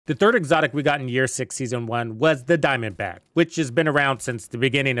The third exotic we got in Year 6 Season 1 was the Diamondback, which has been around since the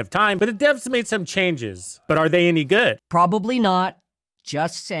beginning of time, but the devs made some changes. But are they any good? Probably not.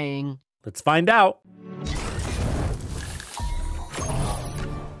 Just saying. Let's find out.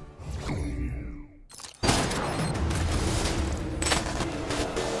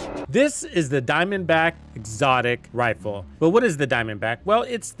 This is the Diamondback Exotic Rifle. Well, what is the Diamondback? Well,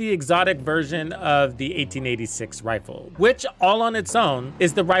 it's the exotic version of the 1886 rifle, which all on its own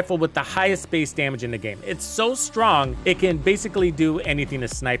is the rifle with the highest base damage in the game. It's so strong, it can basically do anything a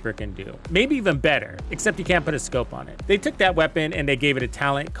sniper can do. Maybe even better, except you can't put a scope on it. They took that weapon and they gave it a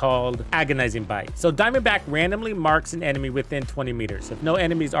talent called Agonizing Bite. So Diamondback randomly marks an enemy within 20 meters. If no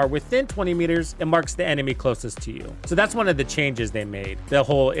enemies are within 20 meters, it marks the enemy closest to you. So that's one of the changes they made. The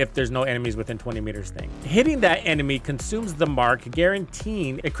whole if there's no enemies within 20 meters thing. Hitting that enemy consumes the mark,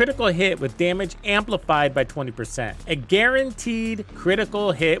 guaranteeing a critical hit with damage amplified by 20%. A guaranteed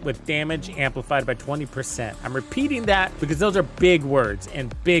critical hit with damage amplified by 20%. I'm repeating that because those are big words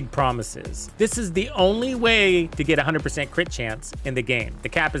and big promises. This is the only way to get 100% crit chance in the game. The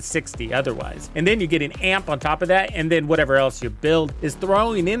cap is 60 otherwise. And then you get an amp on top of that, and then whatever else you build is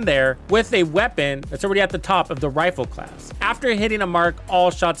throwing in there with a weapon that's already at the top of the rifle class. After hitting a mark,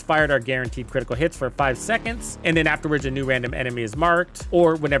 all shots fired are guaranteed critical hits for 5 seconds, and then afterwards a new random enemy is marked,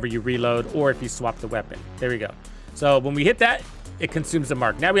 or whenever you reload, or if you swap the weapon. There we go. So when we hit that, it consumes the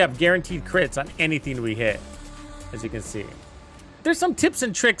mark. Now we have guaranteed crits on anything we hit, as you can see. There's some tips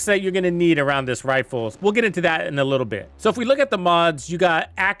and tricks that you're gonna need around this rifle. We'll get into that in a little bit. So if we look at the mods, you got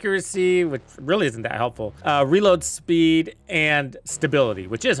accuracy, which really isn't that helpful, reload speed, and stability,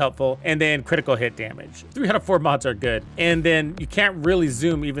 which is helpful, and then critical hit damage. 3 out of 4 mods are good. And then you can't really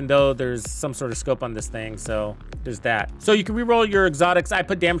zoom even though there's some sort of scope on this thing, so there's that. So you can reroll your exotics. I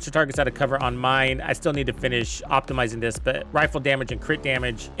put damage to targets out of cover on mine. I still need to finish optimizing this, but rifle damage and crit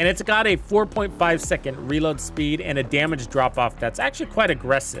damage. And it's got a 4.5 second reload speed and a damage drop off that's actually quite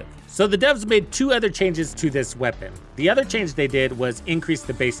aggressive. So the devs made 2 other changes to this weapon. The other change they did was increase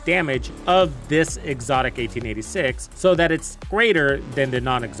the base damage of this exotic 1886 so that it's greater than the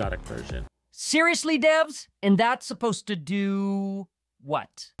non-exotic version. Seriously, devs? And that's supposed to do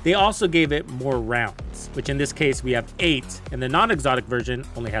what? They also gave it more rounds, which in this case we have 8, and the non-exotic version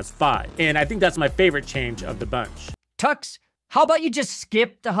only has 5. And I think that's my favorite change of the bunch. Tux, how about you just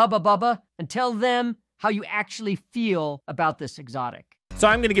skip the hubba bubba and tell them how you actually feel about this exotic? So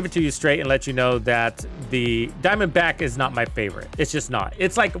I'm gonna give it to you straight and let you know that the Diamondback is not my favorite. It's just not.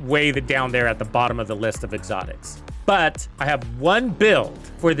 It's like way down there at the bottom of the list of exotics. But I have one build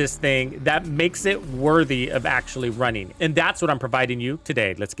for this thing that makes it worthy of actually running. And that's what I'm providing you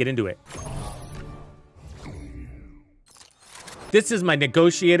today. Let's get into it. This is my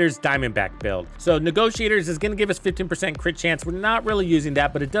Negotiators Diamondback build. So Negotiators is gonna give us 15% crit chance. We're not really using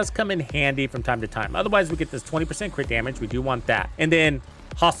that, but it does come in handy from time to time. Otherwise, we get this 20% crit damage. We do want that. And then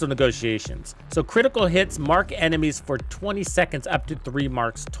Hostile Negotiations. So critical hits mark enemies for 20 seconds up to 3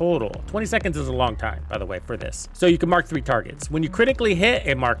 marks total. 20 seconds is a long time, by the way, for this. So you can mark 3 targets. When you critically hit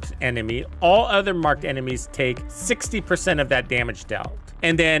a marked enemy, all other marked enemies take 60% of that damage dealt.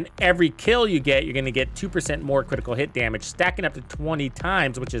 And then every kill you get, you're gonna get 2% more critical hit damage, stacking up to 20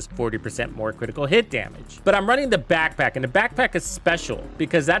 times, which is 40% more critical hit damage. But I'm running the backpack, and the backpack is special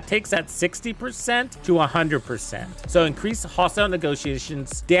because that takes that 60% to 100%. So increase Hostile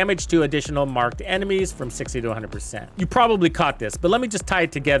Negotiations damage to additional marked enemies from 60 to 100%. You probably caught this, but let me just tie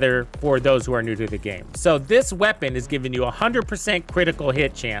it together for those who are new to the game. So this weapon is giving you 100% critical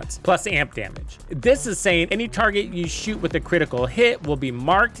hit chance plus amp damage. This is saying any target you shoot with a critical hit will be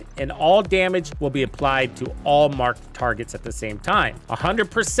marked, and all damage will be applied to all marked targets at the same time.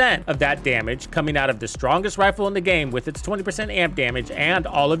 100% of that damage coming out of the strongest rifle in the game with its 20% amp damage and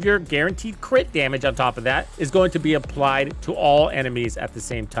all of your guaranteed crit damage on top of that is going to be applied to all enemies at the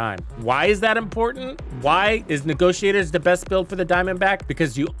same time. Why is that important? Why is Negotiators the best build for the Diamondback?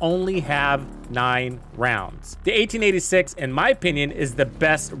 Because you only have 9 rounds. The 1886, in my opinion, is the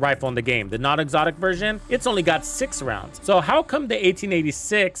best rifle in the game. The non-exotic version, it's only got 6 rounds. So how come the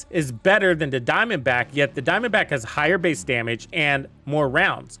 1886 is better than the Diamondback, yet the Diamondback has higher base damage and more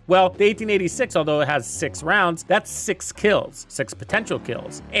rounds? Well, the 1886, although it has 6 rounds, that's 6 kills, 6 potential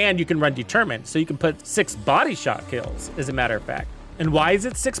kills. And you can run Determined, so you can put 6 body shot kills, as a matter of fact. And why is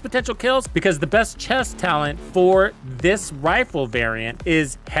it 6 potential kills? Because the best chest talent for this rifle variant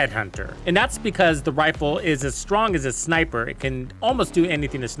is Headhunter. And that's because the rifle is as strong as a sniper. It can almost do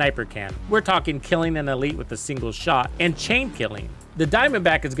anything a sniper can. We're talking killing an elite with a single shot and chain killing. The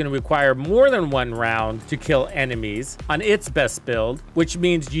Diamondback is going to require more than 1 round to kill enemies on its best build, which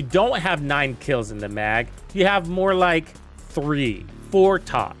means you don't have 9 kills in the mag. You have more like 3. 4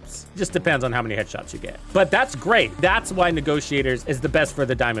 tops. Just depends on how many headshots you get. But that's great. That's why Negotiators is the best for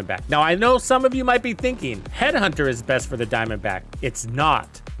the Diamondback. Now, I know some of you might be thinking Headhunter is best for the Diamondback. It's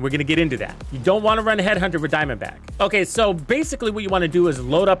not. We're gonna get into that. You don't wanna run Headhunter with Diamondback. Okay, so basically what you wanna do is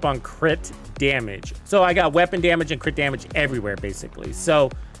load up on crit damage. So I got weapon damage and crit damage everywhere, basically. So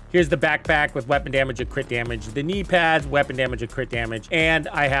here's the backpack with weapon damage and crit damage, the knee pads, weapon damage and crit damage, and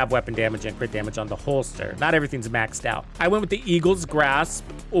I have weapon damage and crit damage on the holster. Not everything's maxed out. I went with the Eagle's Grasp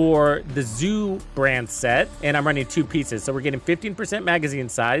or the Zoo brand set, and I'm running 2 pieces. So we're getting 15% magazine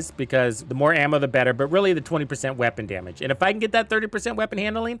size because the more ammo, the better, but really the 20% weapon damage. And if I can get that 30% weapon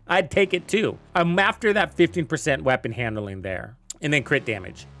handling, I'd take it too. I'm after that 15% weapon handling there, and then crit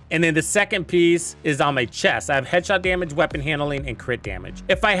damage. And then the second piece is on my chest. I have headshot damage, weapon handling, and crit damage.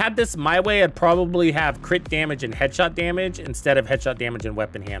 If I had this my way, I'd probably have crit damage and headshot damage instead of headshot damage and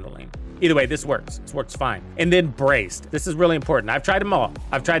weapon handling. Either way, this works. This works fine. And then braced. This is really important. I've tried them all.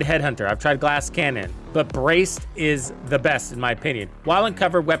 I've tried Headhunter. I've tried Glass Cannon. But braced is the best in my opinion. While in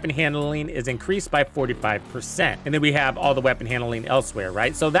cover, weapon handling is increased by 45%. And then we have all the weapon handling elsewhere,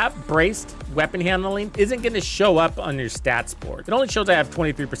 right? So that braced weapon handling isn't gonna show up on your stats board. It only shows I have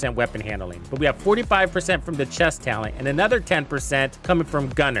 23% weapon handling, but we have 45% from the chest talent and another 10% coming from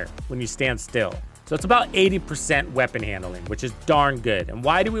gunner when you stand still. So it's about 80% weapon handling, which is darn good. And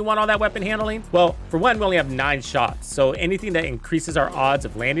why do we want all that weapon handling? Well, for one, we only have 9 shots. So anything that increases our odds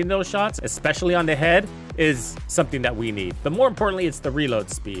of landing those shots, especially on the head, is something that we need. But more importantly, it's the reload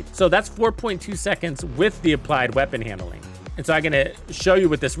speed. So that's 4.2 seconds with the applied weapon handling. And so I'm gonna show you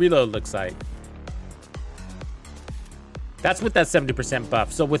what this reload looks like. That's with that 70%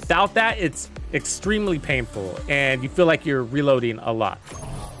 buff. So without that, it's extremely painful and you feel like you're reloading a lot.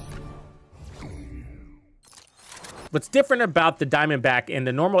 What's different about the Diamondback and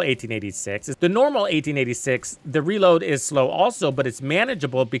the normal 1886 is the normal 1886, the reload is slow also, but it's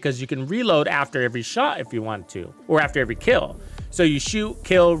manageable because you can reload after every shot if you want to, or after every kill. So you shoot,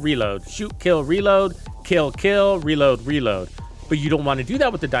 kill, reload, shoot, kill, reload, kill, kill, reload, reload. But you don't want to do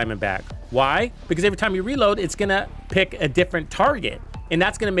that with the Diamondback. Why? Because every time you reload, it's gonna pick a different target. And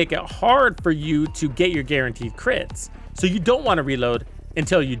that's gonna make it hard for you to get your guaranteed crits. So you don't want to reload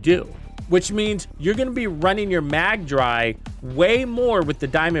until you do. Which means you're gonna be running your mag dry way more with the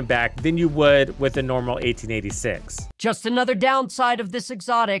Diamondback than you would with a normal 1886. Just another downside of this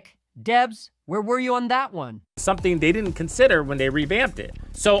exotic. Debs, where were you on that one? Something they didn't consider when they revamped it.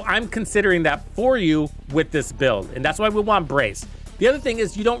 So I'm considering that for you with this build, and that's why we want brace. The other thing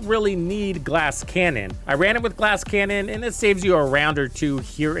is you don't really need glass cannon. I ran it with glass cannon and it saves you a round or 2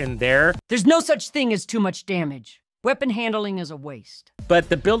 here and there. There's no such thing as too much damage. Weapon handling is a waste. But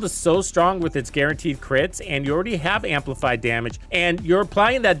the build is so strong with its guaranteed crits and you already have amplified damage and you're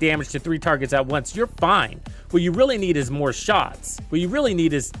applying that damage to 3 targets at once, you're fine. What you really need is more shots. What you really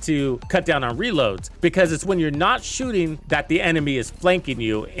need is to cut down on reloads because it's when you're not shooting that the enemy is flanking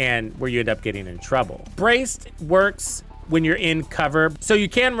you and where you end up getting in trouble. Braced works when you're in cover. So you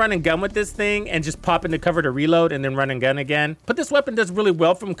can run and gun with this thing and just pop into cover to reload and then run and gun again. But this weapon does really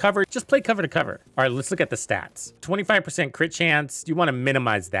well from cover. Just play cover to cover. All right, let's look at the stats. 25% crit chance. You want to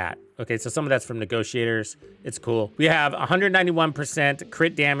minimize that. Okay, so some of that's from Negotiators. It's cool. We have 191%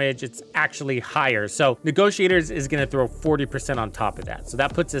 crit damage. It's actually higher. So Negotiators is going to throw 40% on top of that. So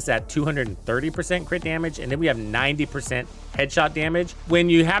that puts us at 230% crit damage. And then we have 90% headshot damage. When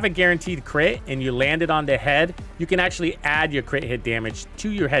you have a guaranteed crit and you land it on the head, you can actually add your crit hit damage to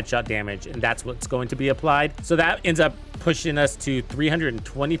your headshot damage. And that's what's going to be applied. So that ends up pushing us to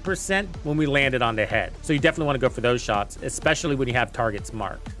 320% when we land it on the head. So you definitely want to go for those shots, especially when you have targets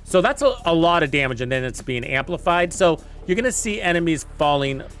marked. So that's a lot of damage and then it's being amplified. So you're gonna see enemies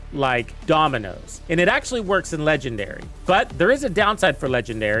falling like dominoes. And it actually works in Legendary. But there is a downside for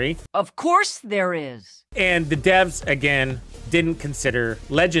Legendary. Of course there is. And the devs, again, didn't consider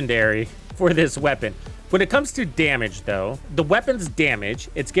Legendary for this weapon. When it comes to damage though, the weapon's damage,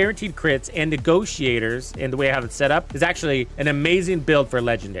 its guaranteed crits, and Negotiators, and the way I have it set up, is actually an amazing build for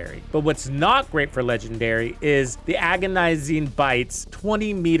Legendary. But what's not great for Legendary is the agonizing bites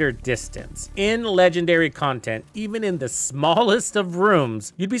 20-meter distance. In Legendary content, even in the smallest of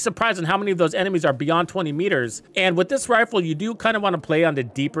rooms, you'd be surprised on how many of those enemies are beyond 20 meters. And with this rifle, you do kind of want to play on the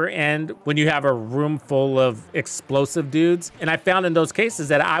deeper end when you have a room full of explosive dudes. And I found in those cases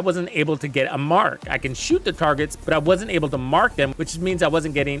that I wasn't able to get a mark. I can shoot the targets, but I wasn't able to mark them, which means I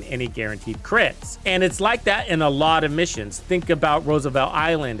wasn't getting any guaranteed crits. And it's like that in a lot of missions. Think about Roosevelt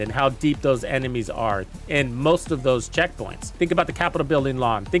Island and how deep those enemies are in most of those checkpoints. Think about the Capitol building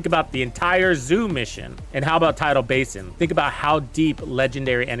lawn. Think about the entire zoo mission. And how about Tidal Basin? Think about how deep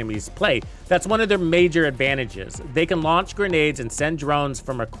legendary enemies play. That's one of their major advantages. They can launch grenades and send drones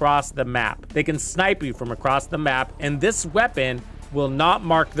from across the map. They can snipe you from across the map, and this weapon will not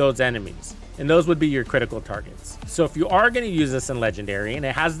mark those enemies. And those would be your critical targets. So if you are going to use this in Legendary and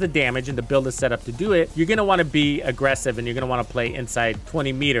it has the damage and the build is set up to do it, you're going to want to be aggressive and you're going to want to play inside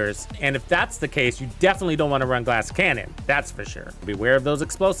 20 meters. And if that's the case, you definitely don't want to run glass cannon. That's for sure. Beware of those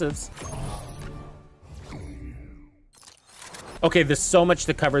explosives. Okay, there's so much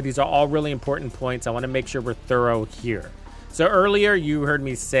to cover. These are all really important points. I want to make sure we're thorough here. So earlier you heard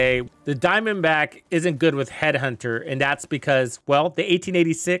me say the Diamondback isn't good with Headhunter, and that's because, well, the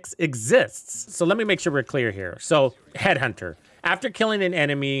 1886 exists. So let me make sure we're clear here. So Headhunter. After killing an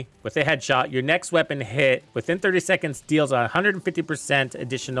enemy with a headshot, your next weapon hit within 30 seconds deals 150%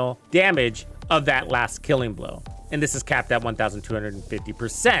 additional damage of that last killing blow. And this is capped at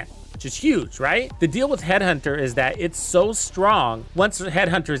 1,250%, which is huge, right? The deal with Headhunter is that it's so strong, once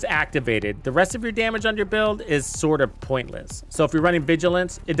Headhunter is activated, the rest of your damage on your build is sort of pointless. So if you're running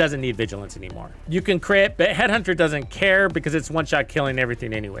Vigilance, it doesn't need Vigilance anymore. You can crit, but Headhunter doesn't care because it's one-shot killing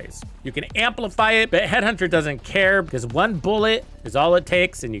everything anyways. You can amplify it, but Headhunter doesn't care because one bullet is all it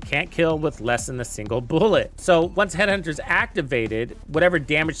takes and you can't kill with less than a single bullet. So once Headhunter's activated, whatever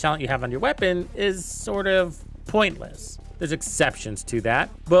damage talent you have on your weapon is sort of pointless. There's exceptions to that.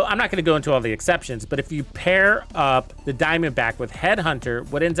 Well, I'm not going to go into all the exceptions, but if you pair up the Diamondback with Headhunter,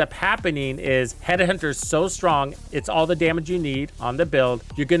 what ends up happening is Headhunter is so strong, it's all the damage you need on the build.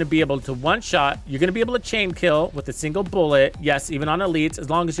 You're going to be able to one-shot, you're going to be able to chain kill with a single bullet, yes, even on elites,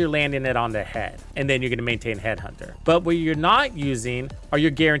 as long as you're landing it on the head. And then you're going to maintain Headhunter. But what you're not using are your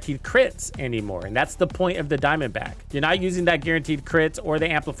guaranteed crits anymore, and that's the point of the Diamondback. You're not using that guaranteed crits or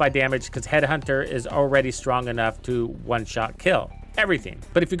the amplified damage because Headhunter is already strong enough to one-shot kill everything.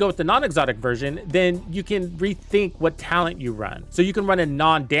 But if you go with the non-exotic version, then you can rethink what talent you run. So you can run a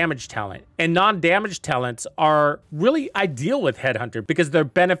non-damage talent. And non-damage talents are really ideal with Headhunter because their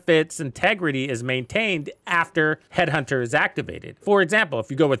benefits integrity is maintained after Headhunter is activated. For example,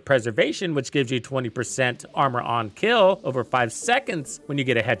 if you go with Preservation, which gives you 20% armor on kill over 5 seconds when you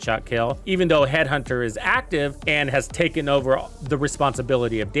get a headshot kill, even though Headhunter is active and has taken over the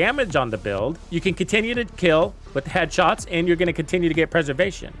responsibility of damage on the build, you can continue to kill with headshots and you're going to continue to get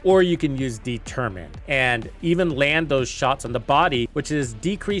Preservation. Or you can use Determined and even land those shots on the body, which is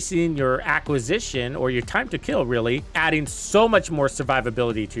decreasing your acquisition or your time to kill, really, adding so much more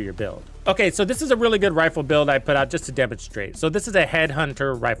survivability to your build. Okay, so this is a really good rifle build I put out just to demonstrate. So this is a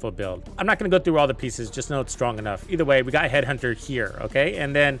Headhunter rifle build. I'm not gonna go through all the pieces, just know it's strong enough. Either way, we got Headhunter here, okay?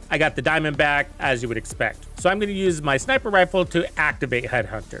 And then I got the Diamondback, as you would expect. So I'm gonna use my sniper rifle to activate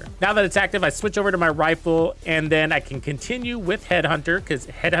Headhunter. Now that it's active, I switch over to my rifle, and then I can continue with Headhunter, because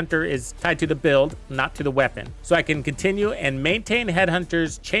Headhunter is tied to the build, not to the weapon. So I can continue and maintain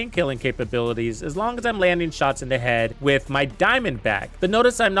Headhunter's chain killing capabilities as long as I'm landing shots in the head with my Diamondback. But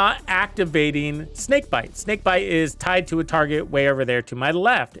notice I'm not activating Snakebite. Snakebite is tied to a target way over there to my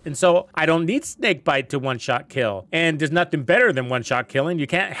left. And so I don't need Snakebite to one-shot kill. And there's nothing better than one-shot killing. You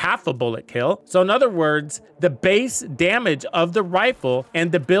can't half a bullet kill. So in other words, the base damage of the rifle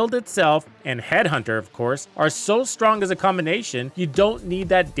and the build itself, and Headhunter, of course, are so strong as a combination, you don't need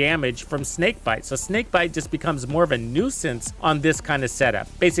that damage from Snakebite. So Snakebite just becomes more of a nuisance on this kind of setup.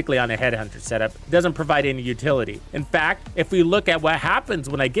 Basically on a Headhunter setup, it doesn't provide any utility. In fact, if we look at what happens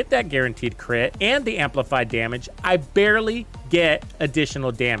when I get that guaranteed crit and the amplified damage, I barely get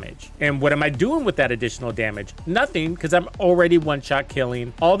additional damage. And what am I doing with that additional damage? Nothing, because I'm already one-shot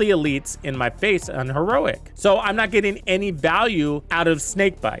killing all the elites in my face on heroic. So I'm not getting any value out of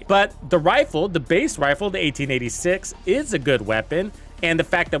Snakebite. But the rifle, the base rifle, the 1886, is a good weapon. And the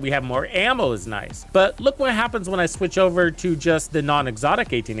fact that we have more ammo is nice. But look what happens when I switch over to just the non-exotic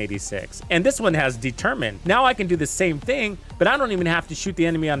 1886. And this one has Determined. Now I can do the same thing, but I don't even have to shoot the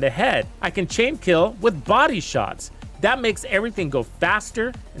enemy on the head. I can chain kill with body shots. That makes everything go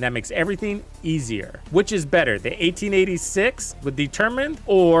faster, and that makes everything easier. Which is better, the 1886 with Determined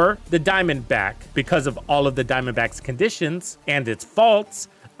or the Diamondback? Because of all of the Diamondback's conditions and its faults,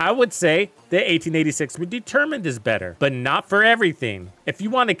 I would say the 1886 Determined is better, but not for everything. If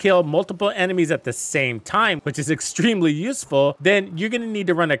you want to kill multiple enemies at the same time, which is extremely useful, then you're going to need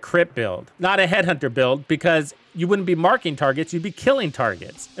to run a crit build, not a headhunter build, because you wouldn't be marking targets, you'd be killing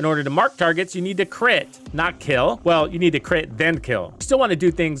targets. In order to mark targets, you need to crit, not kill. Well, you need to crit, then kill. You still want to do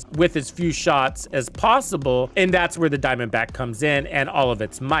things with as few shots as possible, and that's where the Diamondback comes in and all of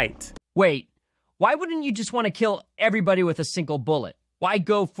its might. Wait, why wouldn't you just want to kill everybody with a single bullet? Why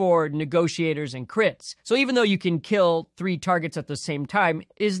go for negotiators and crits? So even though you can kill 3 targets at the same time,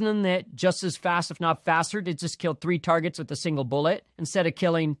 isn't it just as fast, if not faster, to just kill 3 targets with a single bullet instead of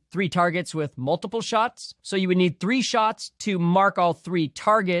killing 3 targets with multiple shots? So you would need 3 shots to mark all 3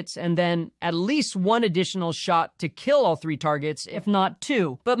 targets, and then at least 1 additional shot to kill all 3 targets, if not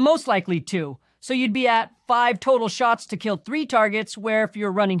 2, but most likely 2. So you'd be at 5 total shots to kill 3 targets, where if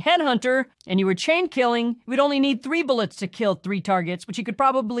you're running Headhunter and you were chain killing, you would only need 3 bullets to kill 3 targets, which you could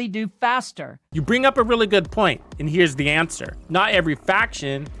probably do faster. You bring up a really good point, and here's the answer. Not every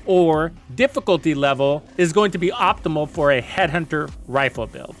faction or difficulty level is going to be optimal for a Headhunter rifle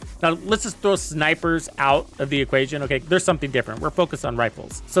build. Now, let's just throw snipers out of the equation. Okay, there's something different. We're focused on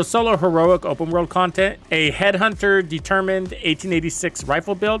rifles. So solo heroic open world content, a Headhunter Determined 1886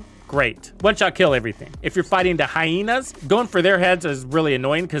 rifle build, great. One shot kill everything. If you're fighting the hyenas, going for their heads is really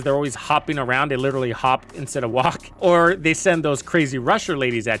annoying because they're always hopping around. They literally hop instead of walk. Or they send those crazy rusher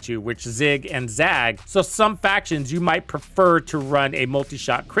ladies at you, which zig and zag. So some factions you might prefer to run a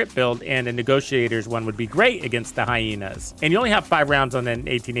multi-shot crit build, and a negotiators one would be great against the hyenas. And you only have 5 rounds on an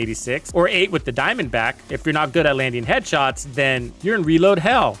 1886 or 8 with the Diamondback. If you're not good at landing headshots, then you're in reload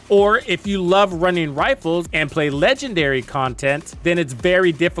hell. Or if you love running rifles and play legendary content, then it's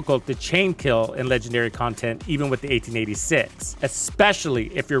very difficult to chain kill in legendary content, even with the 1886, especially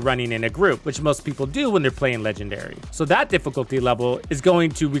if you're running in a group, which most people do when they're playing legendary. So that difficulty level is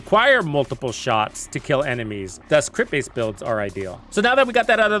going to require multiple shots to kill enemies. Thus, crit-based builds are ideal. So now that we got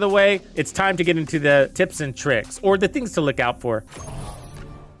that out of the way, it's time to get into the tips and tricks, or the things to look out for.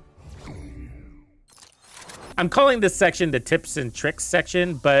 I'm calling this section the tips and tricks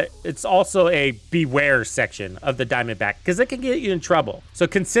section, but it's also a beware section of the Diamondback because it can get you in trouble. So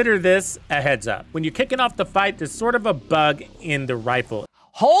consider this a heads up. When you're kicking off the fight, there's sort of a bug in the rifle.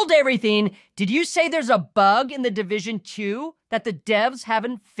 Hold everything. Did you say there's a bug in the Division 2 that the devs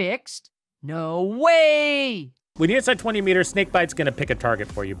haven't fixed? No way! When you're inside 20 meters, Snakebite's gonna pick a target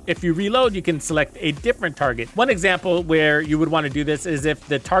for you. If you reload, you can select a different target. One example where you would wanna do this is if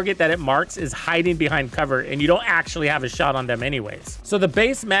the target that it marks is hiding behind cover and you don't actually have a shot on them anyways. So the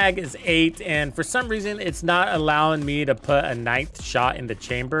base mag is 8, and for some reason, it's not allowing me to put a 9th shot in the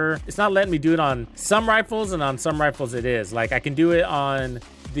chamber. It's not letting me do it on some rifles, and on some rifles it is. Like I can do it on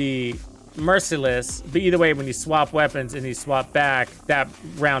the Merciless, but either way, when you swap weapons and you swap back, that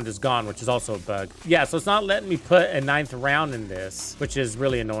round is gone, which is also a bug. Yeah, so it's not letting me put a 9th round in this, which is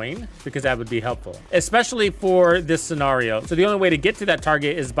really annoying because that would be helpful, especially for this scenario. So the only way to get to that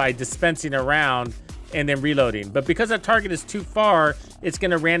target is by dispensing a round and then reloading. But because that target is too far, it's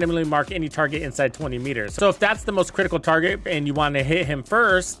gonna randomly mark any target inside 20 meters. So if that's the most critical target and you wanna hit him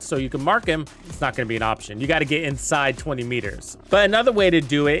first so you can mark him, it's not gonna be an option. You gotta get inside 20 meters. But another way to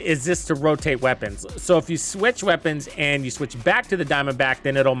do it is just to rotate weapons. So if you switch weapons and you switch back to the Diamondback,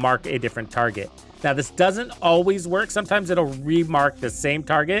 then it'll mark a different target. Now, this doesn't always work. Sometimes it'll remark the same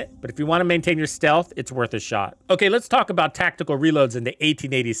target, but if you want to maintain your stealth, it's worth a shot. Okay, let's talk about tactical reloads in the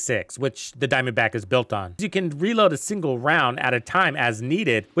 1886, which the Diamondback is built on. You can reload a single round at a time as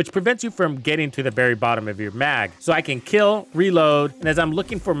needed, which prevents you from getting to the very bottom of your mag. So I can kill, reload, and as I'm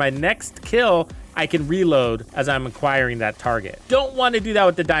looking for my next kill, I can reload as I'm acquiring that target. Don't want to do that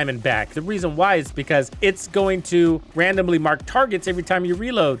with the Diamondback. The reason why is because it's going to randomly mark targets every time you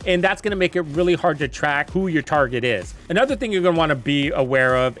reload, and that's going to make it really hard to track who your target is. Another thing you're going to want to be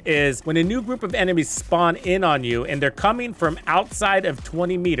aware of is when a new group of enemies spawn in on you and they're coming from outside of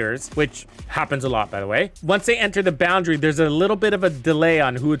 20 meters, which happens a lot, by the way. Once they enter the boundary, there's a little bit of a delay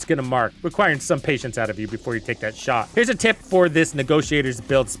on who it's going to mark, requiring some patience out of you before you take that shot. Here's a tip for this negotiators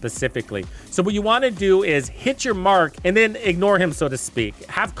build specifically. So what you want to do is hit your mark and then ignore him, so to speak.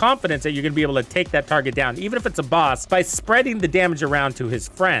 Have confidence that you're going to be able to take that target down, even if it's a boss, by spreading the damage around to his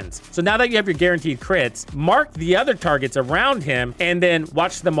friends. So now that you have your guaranteed crits, mark the other targets around him and then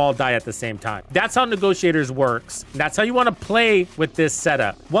watch them all die at the same time. That's how negotiators works. That's how you want to play with this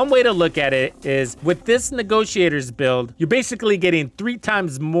setup. One way to look at it is with this negotiators build, you're basically getting 3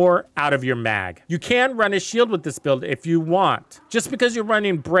 times more out of your mag. You can run a shield with this build if you want. Just because you're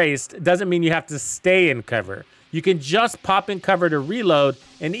running braced doesn't mean you have to stay in cover. You can just pop in cover to reload,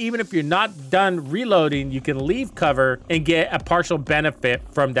 and even if you're not done reloading, you can leave cover and get a partial benefit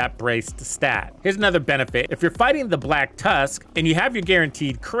from that braced stat. Here's another benefit. If you're fighting the Black Tusk and you have your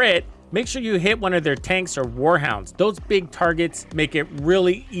guaranteed crit, make sure you hit one of their tanks or warhounds. Those big targets make it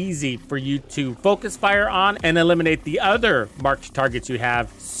really easy for you to focus fire on and eliminate the other marked targets you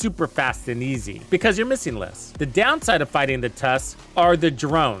have super fast and easy because you're missing less. The downside of fighting the Tusks are the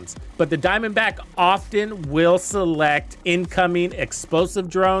drones, but the Diamondback often will select incoming explosive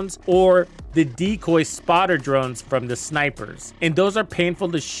drones or the decoy spotter drones from the snipers. And those are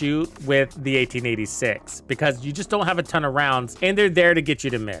painful to shoot with the 1886 because you just don't have a ton of rounds and they're there to get you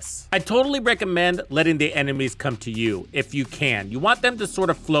to miss. I totally recommend letting the enemies come to you if you can. You want them to sort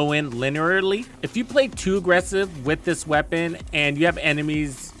of flow in linearly. If you play too aggressive with this weapon and you have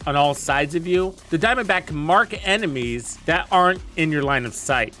enemies on all sides of you, the Diamondback can mark enemies that aren't in your line of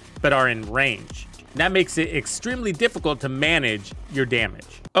sight but are in range. That makes it extremely difficult to manage your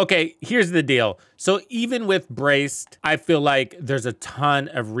damage. Okay, here's the deal. So even with braced, I feel like there's a ton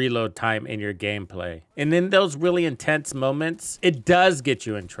of reload time in your gameplay. And in those really intense moments, it does get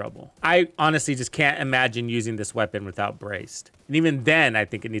you in trouble. I honestly just can't imagine using this weapon without braced. And even then, I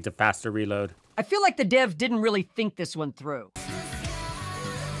think it needs a faster reload. I feel like the dev didn't really think this one through.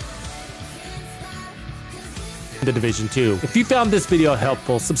 The Division 2. If you found this video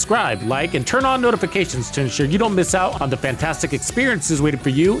helpful, subscribe, like, and turn on notifications to ensure you don't miss out on the fantastic experiences waiting for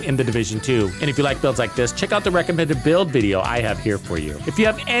you in the Division 2. And if you like builds like this, check out the recommended build video I have here for you. If you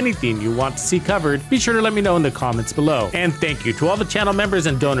have anything you want to see covered, be sure to let me know in the comments below. And thank you to all the channel members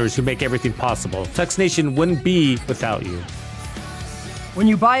and donors who make everything possible. Tux Nation wouldn't be without you. When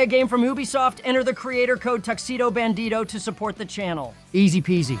you buy a game from Ubisoft, enter the creator code Tuxedo Bandido to support the channel. Easy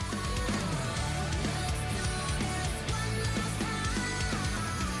peasy.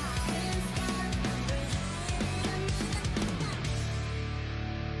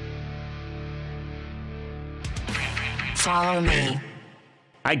 Follow me.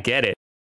 I get it.